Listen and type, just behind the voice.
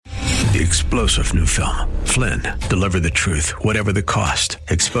The explosive new film, Flynn, deliver the truth, whatever the cost,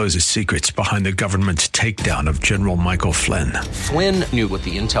 exposes secrets behind the government's takedown of General Michael Flynn. Flynn knew what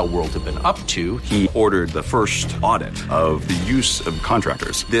the intel world had been up to. He ordered the first audit of the use of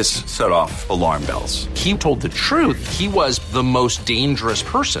contractors. This set off alarm bells. He told the truth. He was the most dangerous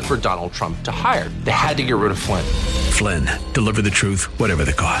person for Donald Trump to hire. They had to get rid of Flynn. Flynn, deliver the truth, whatever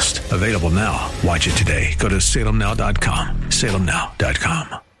the cost. Available now. Watch it today. Go to salemnow.com.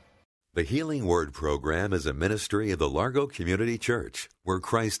 salemnow.com. The Healing Word program is a ministry of the Largo Community Church, where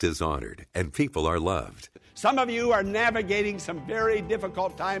Christ is honored and people are loved. Some of you are navigating some very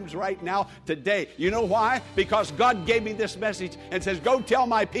difficult times right now today. You know why? Because God gave me this message and says, go tell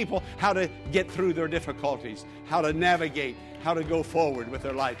my people how to get through their difficulties, how to navigate, how to go forward with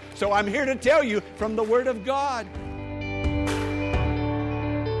their life. So I'm here to tell you from the Word of God.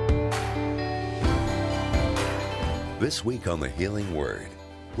 This week on the Healing Word,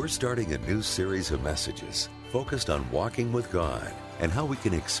 we're starting a new series of messages focused on walking with God and how we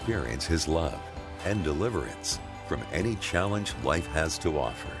can experience His love and deliverance from any challenge life has to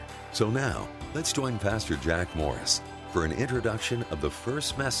offer. So now, let's join Pastor Jack Morris for an introduction of the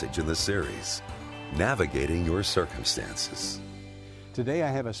first message in the series, Navigating Your Circumstances. Today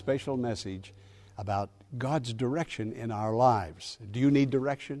I have a special message about God's direction in our lives. Do you need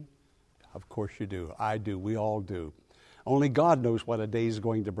direction? Of course you do. I do. We all do. Only God knows what a day is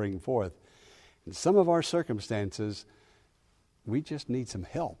going to bring forth. In some of our circumstances, we just need some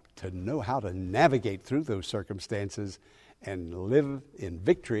help to know how to navigate through those circumstances and live in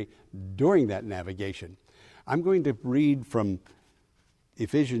victory during that navigation. I'm going to read from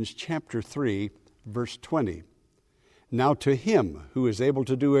Ephesians chapter 3, verse 20. Now to Him who is able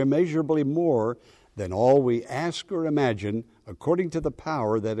to do immeasurably more than all we ask or imagine, according to the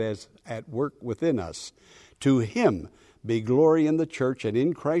power that is at work within us, to Him be glory in the church and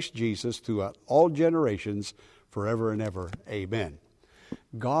in Christ Jesus throughout all generations, forever and ever. Amen.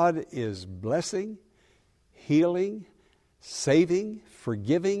 God is blessing, healing, saving,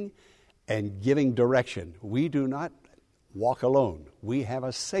 forgiving, and giving direction. We do not walk alone. We have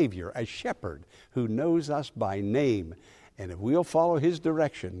a Savior, a shepherd, who knows us by name. And if we'll follow His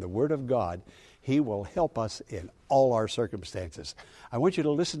direction, the Word of God, He will help us in all our circumstances. I want you to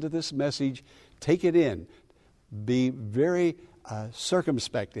listen to this message, take it in. Be very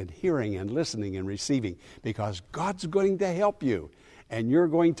circumspect in hearing and listening and receiving, because God's going to help you, and you're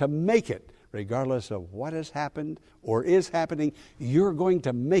going to make it regardless of what has happened or is happening. You're going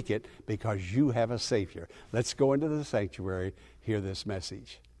to make it because you have a Savior. Let's go into the sanctuary, hear this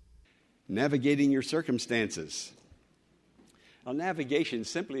message. Navigating your circumstances. Well, navigation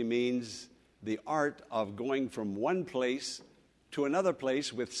simply means the art of going from one place to another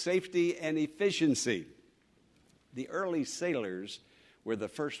place with safety and efficiency. The early sailors were the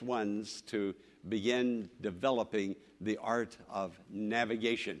first ones to begin developing the art of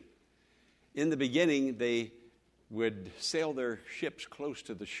navigation. In the beginning, they would sail their ships close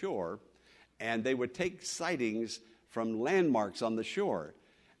to the shore, and they would take sightings from landmarks on the shore.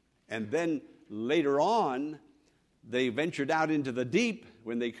 And then later on, they ventured out into the deep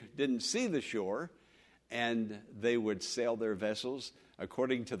when they didn't see the shore, and they would sail their vessels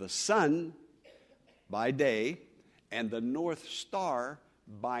according to the sun by day and the North Star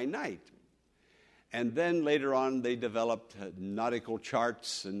by night. And then later on, they developed nautical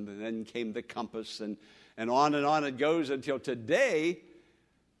charts, and then came the compass, and on it goes until today,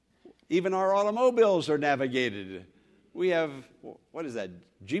 even our automobiles are navigated. We have, what is that,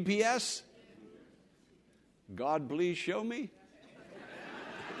 GPS? God, please show me.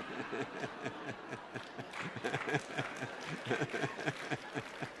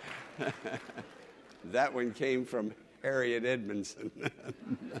 That one came from Harriet Edmondson.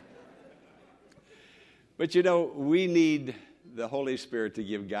 But you know, we need the Holy Spirit to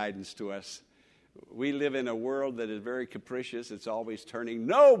give guidance to us. We live in a world that is very capricious. It's always turning.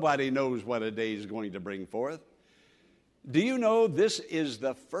 Nobody knows what a day is going to bring forth. Do you know this is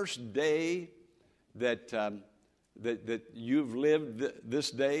the first day that you've lived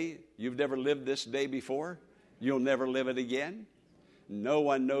this day? You've never lived this day before. You'll never live it again. No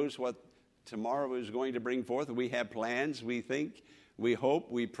one knows what tomorrow is going to bring forth. We have plans, we think, we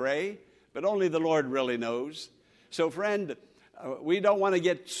hope, we pray, but only the Lord really knows. So, friend, we don't want to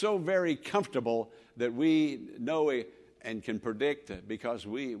get so very comfortable that we know and can predict, because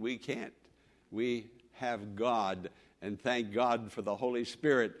we can't. We have God, and thank God for the Holy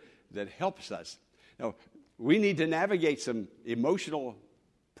Spirit that helps us. Now, we need to navigate some emotional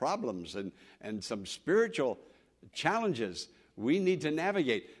problems and some spiritual challenges we need to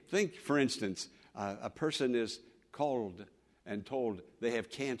navigate. Think, for instance, a person is called and told they have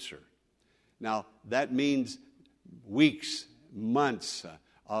cancer. Now, that means weeks, months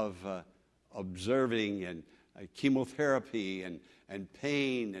of observing and chemotherapy and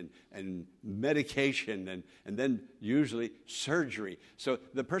pain and medication and then usually surgery. So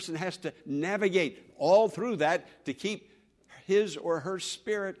the person has to navigate all through that to keep his or her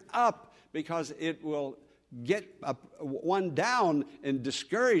spirit up, because it will get one down and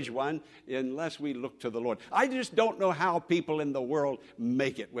discourage one unless we look to the Lord. I just don't know how people in the world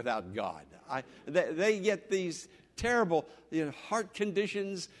make it without God. They get these terrible heart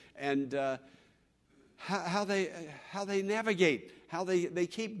conditions, and how they navigate, how they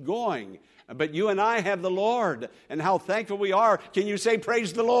keep going. But you and I have the Lord, and how thankful we are. Can you say,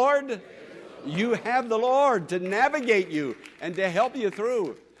 praise the Lord? You have the Lord to navigate you and to help you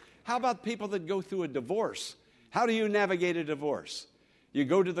through. How about people that go through a divorce? How do you navigate a divorce? You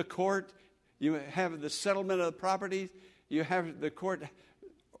go to the court, you have the settlement of the property, you have the court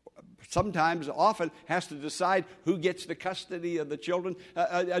often has to decide who gets the custody of the children.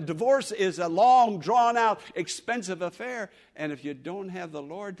 A divorce is a long, drawn-out, expensive affair. And if you don't have the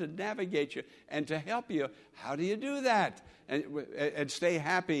Lord to navigate you and to help you, how do you do that and stay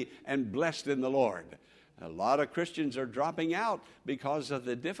happy and blessed in the Lord? A lot of Christians are dropping out because of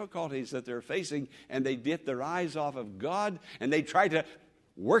the difficulties that they're facing, and they get their eyes off of God, and they try to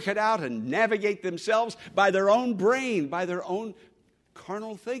work it out and navigate themselves by their own brain, by their own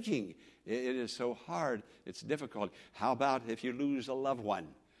carnal thinking. It is so hard. It's difficult. How about if you lose a loved one?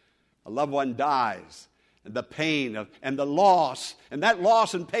 A loved one dies. And the pain and the loss, and that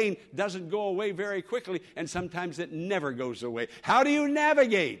loss and pain doesn't go away very quickly, and sometimes it never goes away. How do you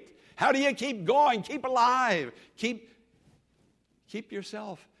navigate? How do you keep going, keep alive, keep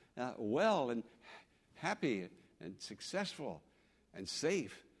yourself well and happy and successful and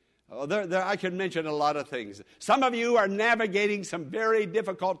safe? Oh, I could mention a lot of things. Some of you are navigating some very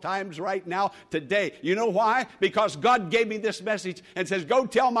difficult times right now today. You know why? Because God gave me this message and says, go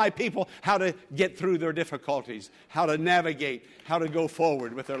tell my people how to get through their difficulties, how to navigate, how to go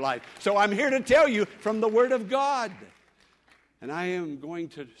forward with their life. So I'm here to tell you from the Word of God. And I am going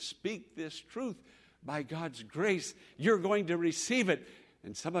to speak this truth by God's grace. You're going to receive it.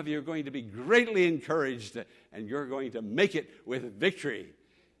 And some of you are going to be greatly encouraged, and you're going to make it with victory.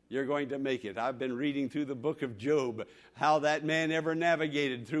 You're going to make it. I've been reading through the book of Job, how that man ever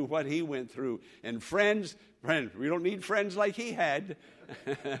navigated through what he went through. And friends, we don't need friends like he had.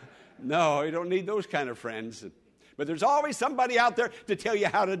 No, you don't need those kind of friends. But there's always somebody out there to tell you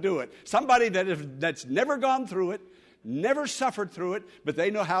how to do it. Somebody that's never gone through it, never suffered through it, but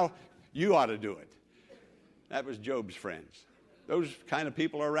they know how you ought to do it. That was Job's friends. Those kind of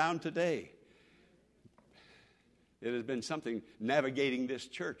people are around today. It has been something navigating this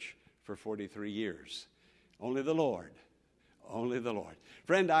church for 43 years. Only the Lord. Only the Lord.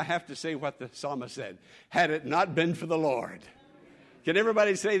 Friend, I have to say what the psalmist said. Had it not been for the Lord. Can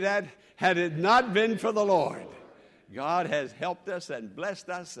everybody say that? Had it not been for the Lord. God has helped us and blessed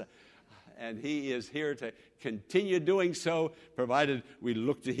us, and He is here to continue doing so, provided we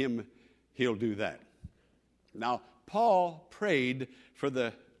look to Him. He'll do that. Now, Paul prayed for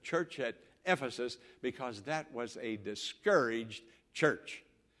the church at Ephesus because that was a discouraged church.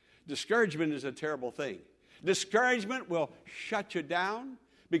 Discouragement is a terrible thing. Discouragement will shut you down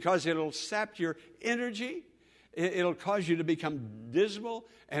because it'll sap your energy. It'll cause you to become dismal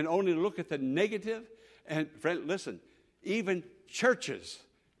and only look at the negative. And friend, listen, even churches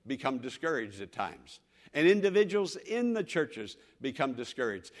become discouraged at times. And individuals in the churches become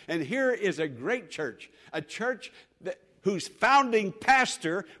discouraged. And here is a great church, a church whose founding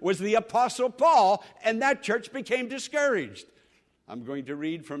pastor was the Apostle Paul, and that church became discouraged. I'm going to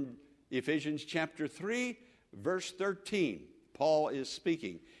read from Ephesians chapter 3, verse 13. Paul is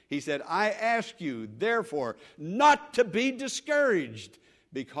speaking. He said, I ask you, therefore, not to be discouraged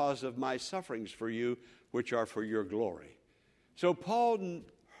because of my sufferings for you, which are for your glory. So Paul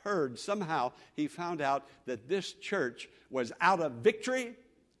heard, somehow he found out that this church was out of victory,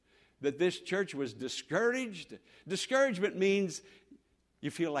 that this church was discouraged. Discouragement means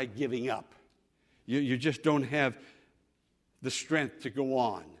you feel like giving up. You just don't have the strength to go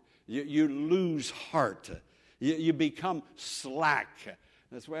on. You lose heart. You become slack.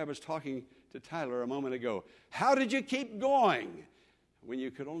 That's why I was talking to Tyler a moment ago. How did you keep going when you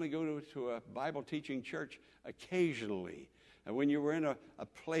could only go to a Bible teaching church occasionally? And when you were in a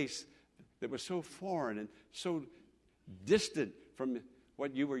place that was so foreign and so distant from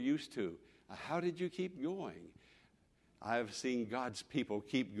what you were used to. How did you keep going? I've seen God's people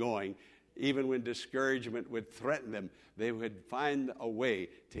keep going. Even when discouragement would threaten them, they would find a way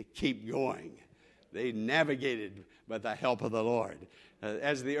to keep going. They navigated by the help of the Lord.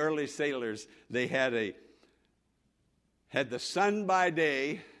 As the early sailors, they had the sun by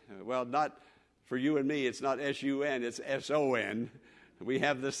day. Well, not for you and me, it's not S-U-N, it's S-O-N. We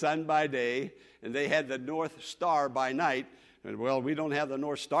have the sun by day, and they had the North Star by night. And, well, we don't have the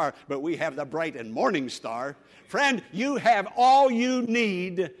North Star, but we have the bright and morning star. Friend, you have all you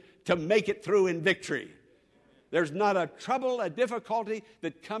need to make it through in victory. There's not a trouble, a difficulty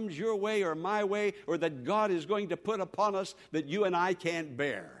that comes your way or my way or that God is going to put upon us that you and I can't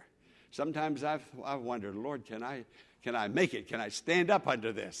bear. Sometimes I've wondered, Lord, can I make it? Can I stand up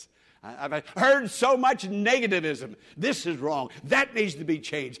under this? I've heard so much negativism. This is wrong. That needs to be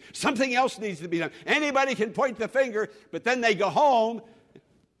changed. Something else needs to be done. Anybody can point the finger, but then they go home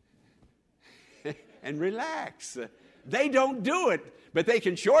and relax. They don't do it, but they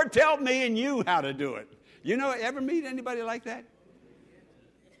can sure tell me and you how to do it. You know, ever meet anybody like that?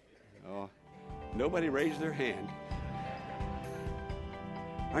 Oh, nobody raised their hand.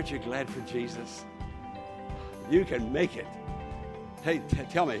 Aren't you glad for Jesus? You can make it. Hey,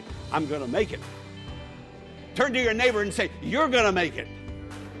 tell me, I'm going to make it. Turn to your neighbor and say, you're going to make it.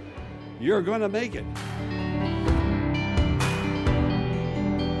 You're going to make it.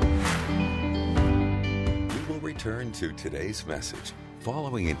 We will return to today's message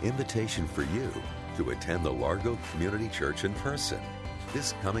following an invitation for you to attend the Largo Community Church in person.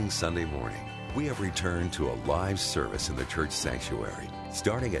 This coming Sunday morning, we have returned to a live service in the church sanctuary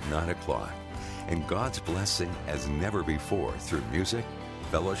starting at 9 o'clock. And God's blessing as never before through music,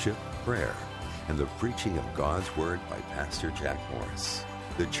 fellowship, prayer, and the preaching of God's Word by Pastor Jack Morris.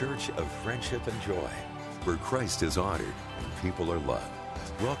 The Church of Friendship and Joy, where Christ is honored and people are loved,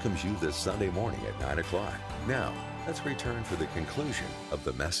 welcomes you this Sunday morning at 9 o'clock. Now, let's return for the conclusion of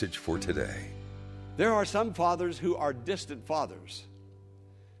the message for today. There are some fathers who are distant fathers.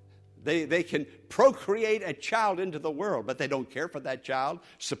 They can procreate a child into the world, but they don't care for that child,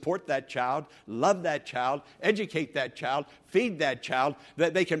 support that child, love that child, educate that child, feed that child.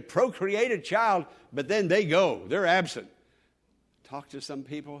 That they can procreate a child, but then they go. They're absent. Talk to some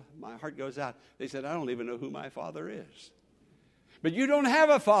people, my heart goes out. They said, I don't even know who my father is. But you don't have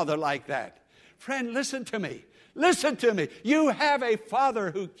a father like that. Friend, listen to me. Listen to me. You have a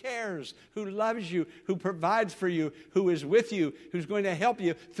Father who cares, who loves you, who provides for you, who is with you, who's going to help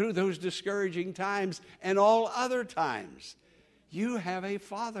you through those discouraging times and all other times. You have a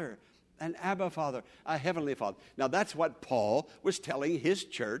Father, an Abba Father, a Heavenly Father. Now, that's what Paul was telling his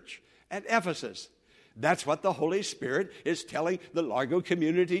church at Ephesus. That's what the Holy Spirit is telling the Largo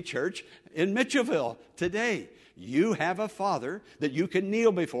Community Church in Mitchellville today. You have a Father that you can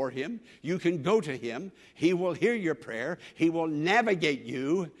kneel before Him. You can go to Him. He will hear your prayer. He will navigate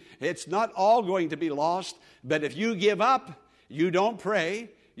you. It's not all going to be lost, but if you give up, you don't pray,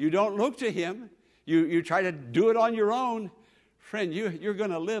 you don't look to Him, you try to do it on your own, friend, you're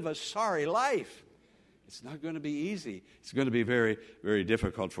going to live a sorry life. It's not going to be easy. It's going to be very, very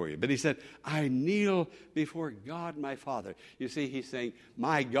difficult for you. But he said, I kneel before God my Father. You see, he's saying,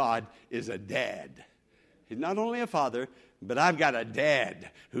 my God is a dad. He's not only a father, but I've got a dad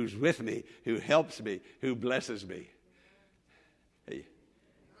who's with me, who helps me, who blesses me. Hey.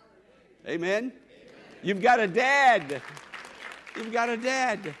 Amen? You've got a dad. You've got a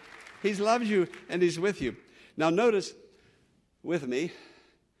dad. He loves you and he's with you. Now notice with me,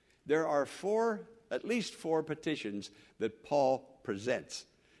 there are at least four petitions that Paul presents.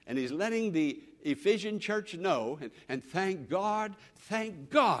 And he's letting the Ephesian church know, and thank God,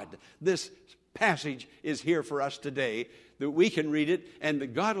 this passage is here for us today, that we can read it, and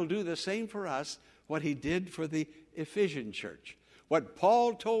that God will do the same for us, what he did for the Ephesian church. What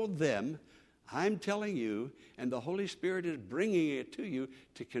Paul told them, I'm telling you, and the Holy Spirit is bringing it to you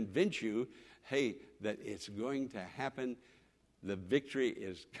to convince you, hey, that it's going to happen. The victory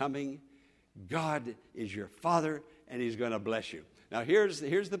is coming. God is your Father, and he's going to bless you. Now, here's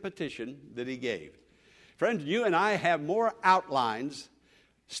the petition that he gave. Friends, you and I have more outlines,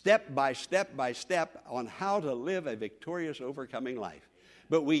 step by step by step, on how to live a victorious, overcoming life.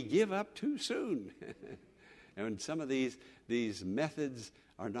 But we give up too soon. And some of these methods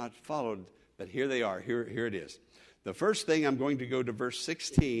are not followed, but here they are. Here it is. The first thing, I'm going to go to verse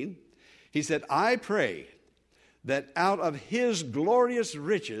 16. He said, I pray that out of his glorious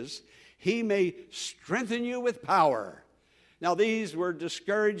riches he may strengthen you with power. Now, these were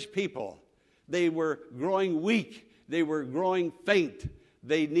discouraged people. They were growing weak. They were growing faint.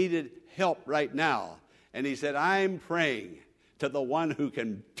 They needed help right now. And he said, I'm praying to the one who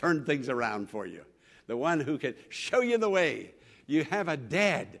can turn things around for you, the one who can show you the way. You have a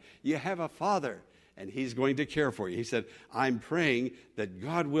dad. You have a father, and he's going to care for you. He said, I'm praying that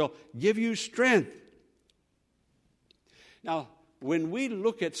God will give you strength. Now, when we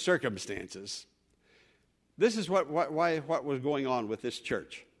look at circumstances, this is what was going on with this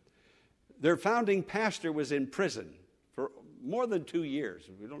church. Their founding pastor was in prison for more than 2 years.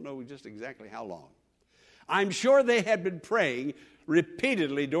 We don't know just exactly how long. I'm sure they had been praying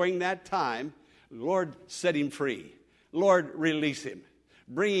repeatedly during that time, Lord, set him free. Lord, release him.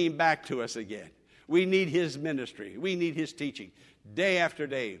 Bring him back to us again. We need his ministry. We need his teaching. Day after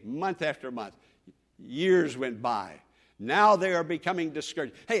day, month after month, years went by. Now they are becoming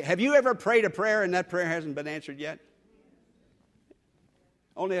discouraged. Hey, have you ever prayed a prayer and that prayer hasn't been answered yet?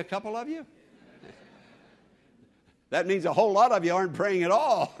 Only a couple of you? That means a whole lot of you aren't praying at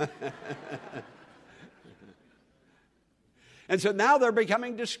all. And so now they're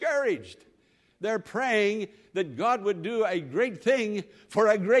becoming discouraged. They're praying that God would do a great thing for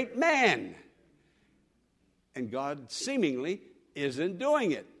a great man. And God seemingly isn't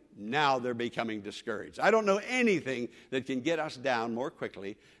doing it. Now they're becoming discouraged. I don't know anything that can get us down more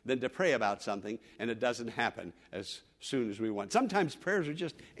quickly than to pray about something and it doesn't happen as soon as we want. Sometimes prayers are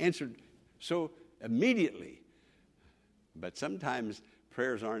just answered so immediately. But sometimes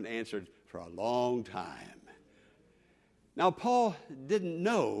prayers aren't answered for a long time. Now, Paul didn't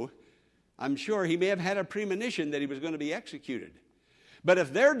know. I'm sure he may have had a premonition that he was going to be executed. But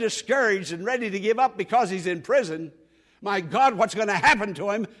if they're discouraged and ready to give up because he's in prison, my God, what's going to happen to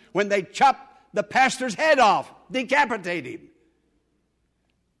him when they chop the pastor's head off, decapitate him?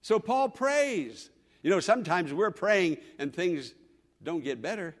 So Paul prays. You know, sometimes we're praying and things don't get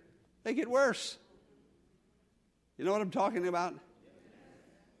better. They get worse. You know what I'm talking about?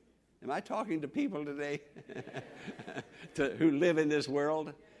 Am I talking to people today who live in this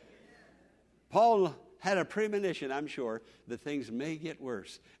world? Paul had a premonition, I'm sure, that things may get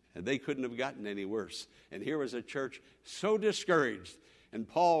worse. And they couldn't have gotten any worse. And here was a church so discouraged. And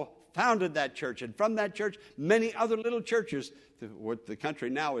Paul founded that church. And from that church, many other little churches, what the country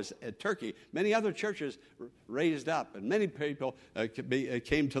now is Turkey, many other churches raised up. And many people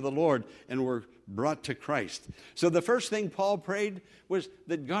came to the Lord and were brought to Christ. So the first thing Paul prayed was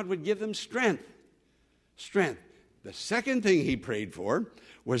that God would give them strength. Strength. The second thing he prayed for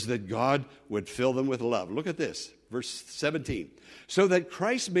was that God would fill them with love. Look at this, verse 17. So that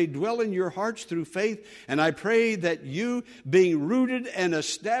Christ may dwell in your hearts through faith, and I pray that you, being rooted and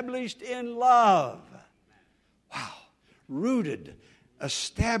established in love. Wow. Rooted,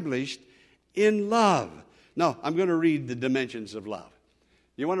 established in love. Now, I'm going to read the dimensions of love.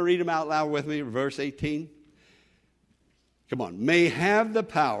 You want to read them out loud with me, verse 18? Come on. May have the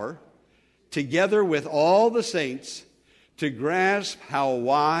power, together with all the saints, to grasp how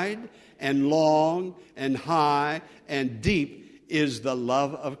wide and long and high and deep is the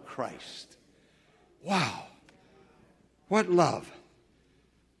love of Christ. Wow. What love.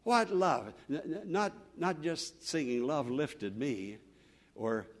 What love. Not just singing "Love Lifted Me"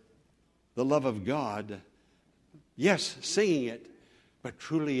 or the love of God. Yes, singing it, but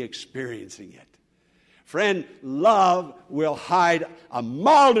truly experiencing it. Friend, love will hide a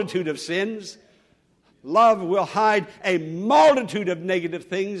multitude of sins. Love will hide a multitude of negative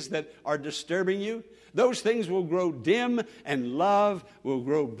things that are disturbing you. Those things will grow dim, and love will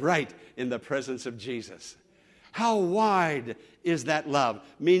grow bright in the presence of Jesus. How wide is that love?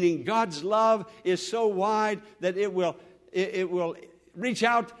 Meaning God's love is so wide that it will reach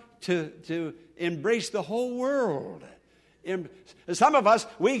out to embrace the whole world. Some of us,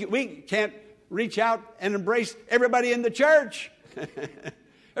 we can't reach out and embrace everybody in the church.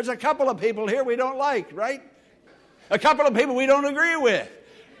 There's a couple of people here we don't like, right? A couple of people we don't agree with.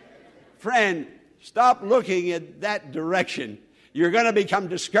 Friend, stop looking at that direction. You're going to become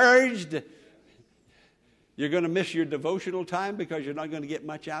discouraged. You're going to miss your devotional time because you're not going to get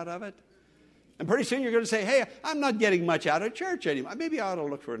much out of it. And pretty soon you're going to say, hey, I'm not getting much out of church anymore. Maybe I ought to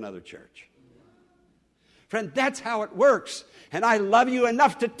look for another church. Friend, that's how it works. And I love you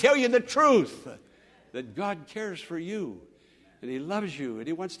enough to tell you the truth, that God cares for you. And He loves you, and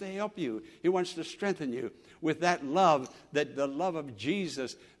He wants to help you. He wants to strengthen you with that love, that the love of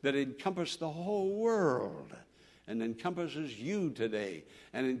Jesus that encompasses the whole world and encompasses you today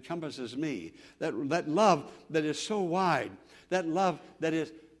and encompasses me. That love that is so wide, that love that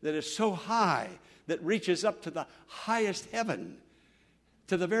is so high, that reaches up to the highest heaven,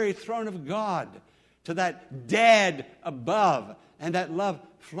 to the very throne of God, to that Dad above, and that love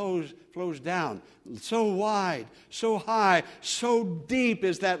flows down. So wide, so high, so deep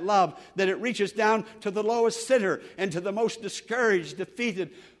is that love that it reaches down to the lowest sinner and to the most discouraged,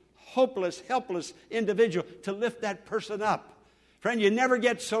 defeated, hopeless, helpless individual, to lift that person up. Friend, you never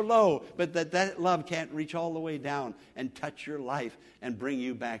get so low, but that love can't reach all the way down and touch your life and bring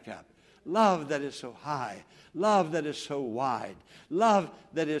you back up. love that is so high, love that is so wide, love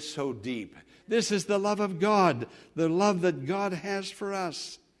that is so deep. This is the love of God, the love that God has for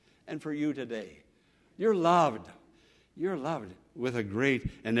us and for you today. You're loved. You're loved with a great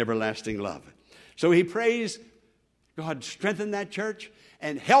and everlasting love. So he prays, God, strengthen that church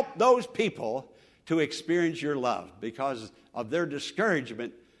and help those people to experience your love. Because of their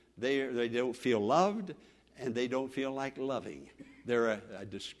discouragement, they don't feel loved and they don't feel like loving. They're a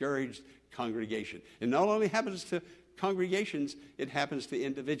discouraged congregation. It not only happens to congregations, it happens to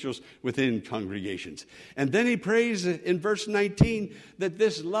individuals within congregations. And then he prays in verse 19 that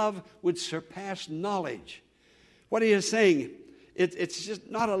this love would surpass knowledge. What he is saying, it's just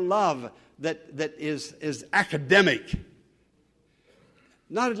not a love that is academic.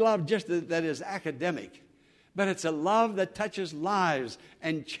 Not a love just that is academic, but it's a love that touches lives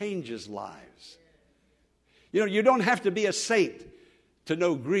and changes lives. You know, you don't have to be a saint to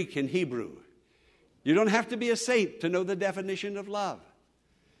know Greek and Hebrew. You don't have to be a saint to know the definition of love.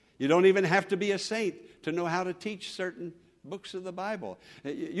 You don't even have to be a saint to know how to teach certain books of the Bible.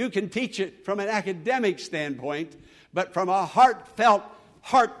 You can teach it from an academic standpoint, but from a heartfelt,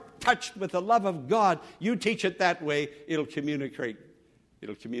 heart touched with the love of God, you teach it that way, it'll communicate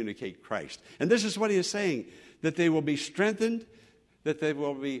Christ. And this is what he is saying, that they will be strengthened, that they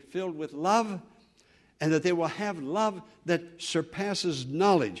will be filled with love, and that they will have love that surpasses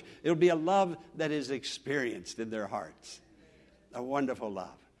knowledge. It'll be a love that is experienced in their hearts. A wonderful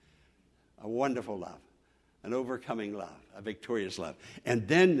love. A wonderful love. An overcoming love. A victorious love. And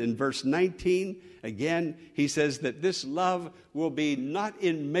then in verse 19, again, he says that this love will be not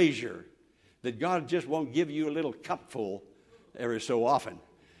in measure. That God just won't give you a little cupful every so often.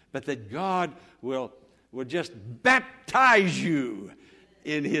 But that God will just baptize you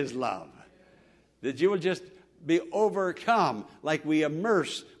in his love. That you will just be overcome like we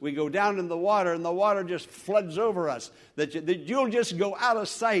immerse. We go down in the water and the water just floods over us. That you'll just go out of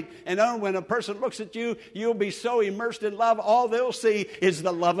sight. And when a person looks at you, you'll be so immersed in love, all they'll see is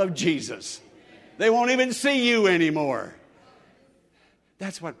the love of Jesus. They won't even see you anymore.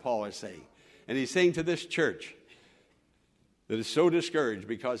 That's what Paul is saying. And he's saying to this church that is so discouraged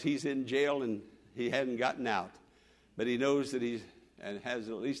because he's in jail and he hadn't gotten out. But he knows that and has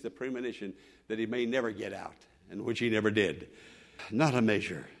at least the premonition that he may never get out, and which he never did. Not a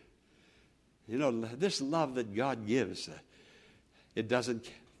measure. You know, this love that God gives, it doesn't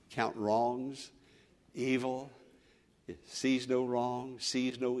count wrongs, evil. It sees no wrong,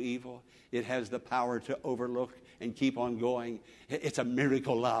 sees no evil. It has the power to overlook and keep on going. It's a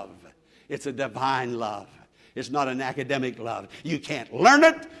miracle love. It's a divine love. It's not an academic love. You can't learn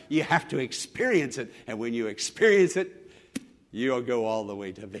it. You have to experience it. And when you experience it, you'll go all the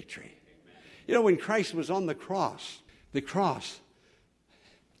way to victory. You know, when Christ was on the cross,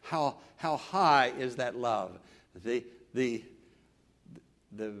 how high is that love? The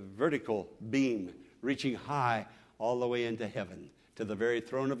vertical beam reaching high all the way into heaven, to the very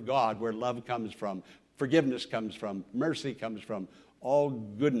throne of God where love comes from, forgiveness comes from, mercy comes from, all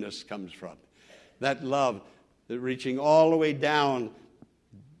goodness comes from. That love reaching all the way down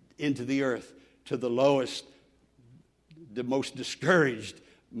into the earth to the lowest, the most discouraged,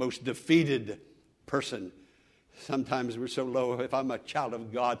 most defeated person. Sometimes we're so low. If I'm a child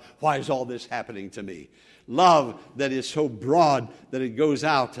of God, why is all this happening to me? Love that is so broad that it goes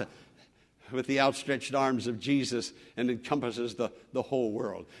out with the outstretched arms of Jesus and encompasses the whole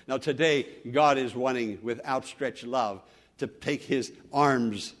world. Now today, God is wanting with outstretched love to take his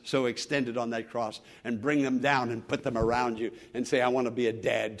arms so extended on that cross and bring them down and put them around you and say, I want to be a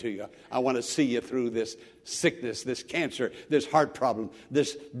dad to you. I want to see you through this sickness, this cancer, this heart problem,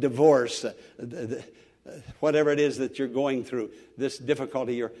 this divorce, whatever it is that you're going through, this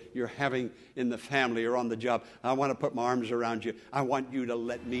difficulty you're having in the family or on the job. I want to put my arms around you. I want you to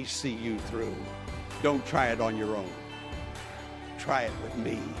let me see you through. Don't try it on your own. Try it with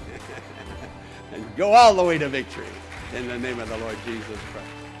me. And go all the way to victory. In the name of the Lord Jesus Christ.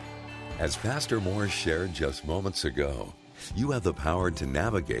 As Pastor Moore shared just moments ago, you have the power to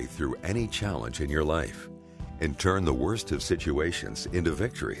navigate through any challenge in your life and turn the worst of situations into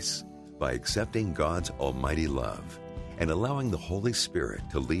victories by accepting God's almighty love and allowing the Holy Spirit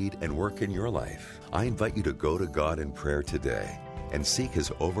to lead and work in your life. I invite you to go to God in prayer today and seek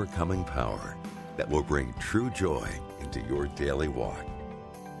his overcoming power that will bring true joy into your daily walk.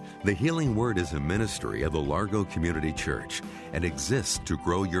 The Healing Word is a ministry of the Largo Community Church and exists to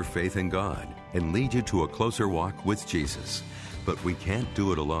grow your faith in God and lead you to a closer walk with Jesus. But we can't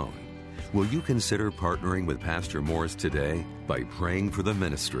do it alone. Will you consider partnering with Pastor Morris today by praying for the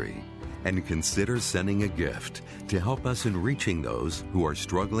ministry? and consider sending a gift to help us in reaching those who are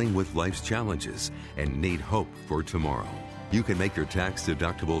struggling with life's challenges and need hope for tomorrow. You can make your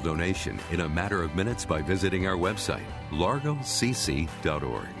tax-deductible donation in a matter of minutes by visiting our website,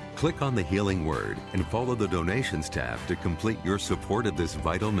 largocc.org. Click on the Healing Word and follow the Donations tab to complete your support of this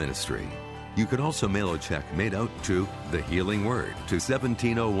vital ministry. You can also mail a check made out to The Healing Word to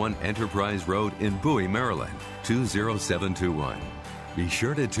 1701 Enterprise Road in Bowie, Maryland, 20721. Be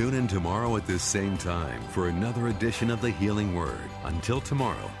sure to tune in tomorrow at this same time for another edition of The Healing Word. Until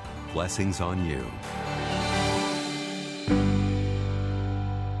tomorrow, blessings on you.